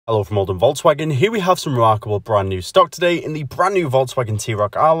Hello from Oldham Volkswagen. Here we have some remarkable brand new stock today in the brand new Volkswagen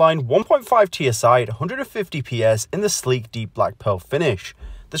T-Roc R-Line 1.5 TSI 150 PS in the sleek deep black pearl finish.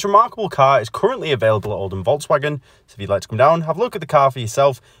 This remarkable car is currently available at Oldham Volkswagen, so if you'd like to come down, have a look at the car for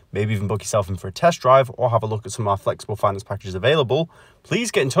yourself, maybe even book yourself in for a test drive or have a look at some of our flexible finance packages available, please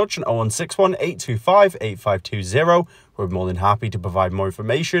get in touch on 0161 825 8520. We're more than happy to provide more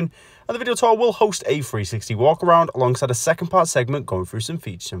information, and the video tour will host a 360 walk around alongside a second part segment going through some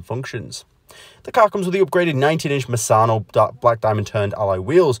features and functions. The car comes with the upgraded 19-inch Misano black diamond turned alloy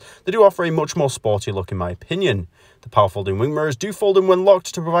wheels. They do offer a much more sporty look in my opinion. The power folding wing mirrors do fold in when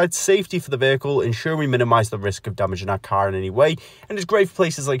locked to provide safety for the vehicle, ensuring we minimise the risk of damaging our car in any way, and it's great for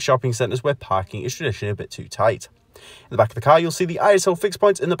places like shopping centres where parking is traditionally a bit too tight. In the back of the car, you'll see the ISO fixed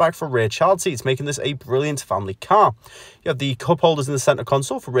points in the back for rear child seats, making this a brilliant family car. You have the cup holders in the centre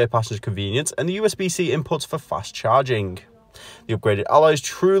console for rear passenger convenience and the USB-C inputs for fast charging. The upgraded alloys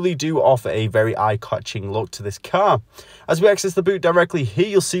truly do offer a very eye-catching look to this car. As we access the boot directly here,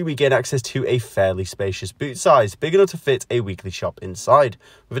 you'll see we gain access to a fairly spacious boot size, big enough to fit a weekly shop inside,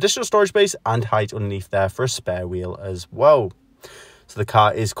 with additional storage space and height underneath there for a spare wheel as well. So the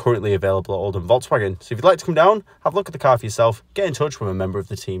car is currently available at Oldham Volkswagen. So if you'd like to come down, have a look at the car for yourself, get in touch with a member of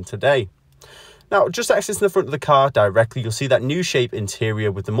the team today. Now, just accessing the front of the car directly, you'll see that new shape interior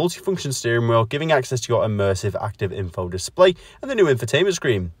with the multifunction steering wheel giving access to your immersive active info display and the new infotainment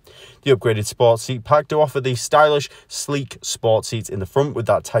screen. The upgraded sports seat pack do offer the stylish, sleek sport seats in the front with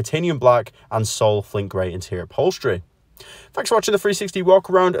that titanium black and sole flint grey interior upholstery. Thanks for watching the 360 walk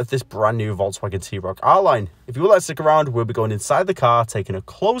around of this brand new Volkswagen T-Roc R-Line. If you would like to stick around, we'll be going inside the car, taking a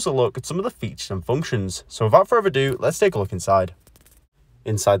closer look at some of the features and functions. So without further ado, let's take a look inside.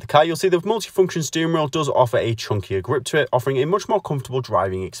 Inside the car, you'll see the multifunction steering wheel does offer a chunkier grip to it, offering a much more comfortable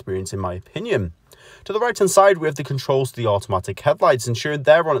driving experience in my opinion. To the right hand side, we have the controls to the automatic headlights, ensuring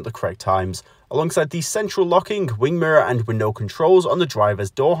they're on at the correct times, alongside the central locking, wing mirror and window controls on the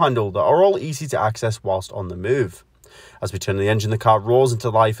driver's door handle that are all easy to access whilst on the move. As we turn the engine, the car roars into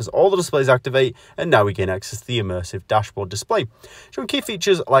life as all the displays activate, and now we gain access to the immersive dashboard display, showing key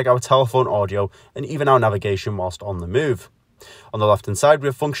features like our telephone audio and even our navigation whilst on the move. On the left hand side, we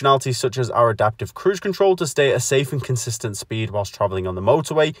have functionalities such as our adaptive cruise control to stay at a safe and consistent speed whilst travelling on the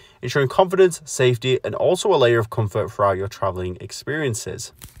motorway, ensuring confidence, safety and also a layer of comfort throughout your travelling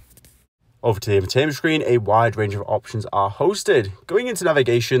experiences. Over to the infotainment screen, a wide range of options are hosted. Going into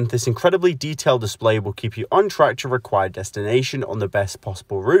navigation, this incredibly detailed display will keep you on track to your required destination on the best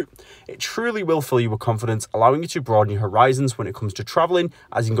possible route. It truly will fill you with confidence, allowing you to broaden your horizons when it comes to travelling,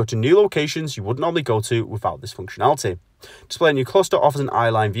 as you can go to new locations you wouldn't normally go to without this functionality. Display in your cluster offers an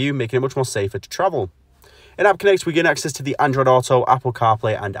eye-line view, making it much more safer to travel. In App Connect, we gain access to the Android Auto, Apple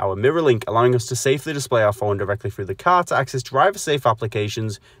CarPlay and our Mirror Link, allowing us to safely display our phone directly through the car to access driver-safe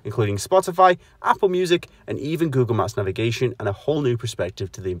applications, including Spotify, Apple Music, and even Google Maps navigation, and a whole new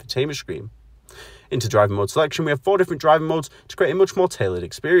perspective to the infotainment screen. Into driving mode selection, we have 4 different driving modes to create a much more tailored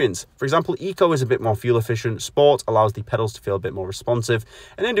experience. For example, Eco is a bit more fuel efficient, Sport allows the pedals to feel a bit more responsive,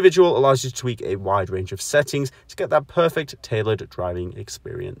 and Individual allows you to tweak a wide range of settings to get that perfect tailored driving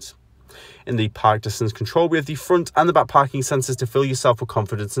experience. In the park distance control, we have the front and the back parking sensors to fill yourself with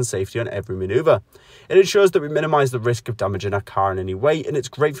confidence and safety on every manoeuvre. It ensures that we minimise the risk of damaging our car in any way, and it's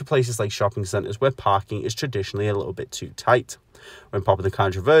great for places like shopping centres where parking is traditionally a little bit too tight. When popping the car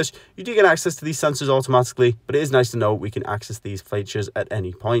in reverse, you do get access to these sensors automatically, but it is nice to know we can access these features at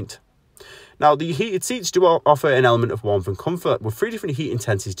any point. Now, the heated seats do offer an element of warmth and comfort, with 3 different heat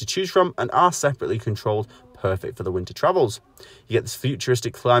intensities to choose from and are separately controlled, perfect for the winter travels. You get this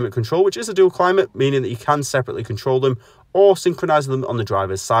futuristic climate control, which is a dual climate, meaning that you can separately control them or synchronize them on the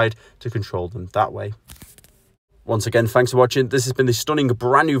driver's side to control them that way. Once again, thanks for watching. This has been the stunning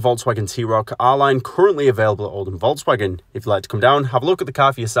brand new Volkswagen T-Roc R-Line, currently available at Oldham Volkswagen. If you'd like to come down, have a look at the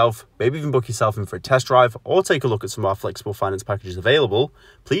car for yourself, maybe even book yourself in for a test drive or take a look at some of our flexible finance packages available,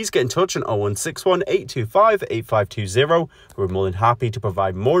 please get in touch on 0161 825 8520. We're more than happy to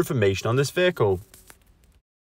provide more information on this vehicle.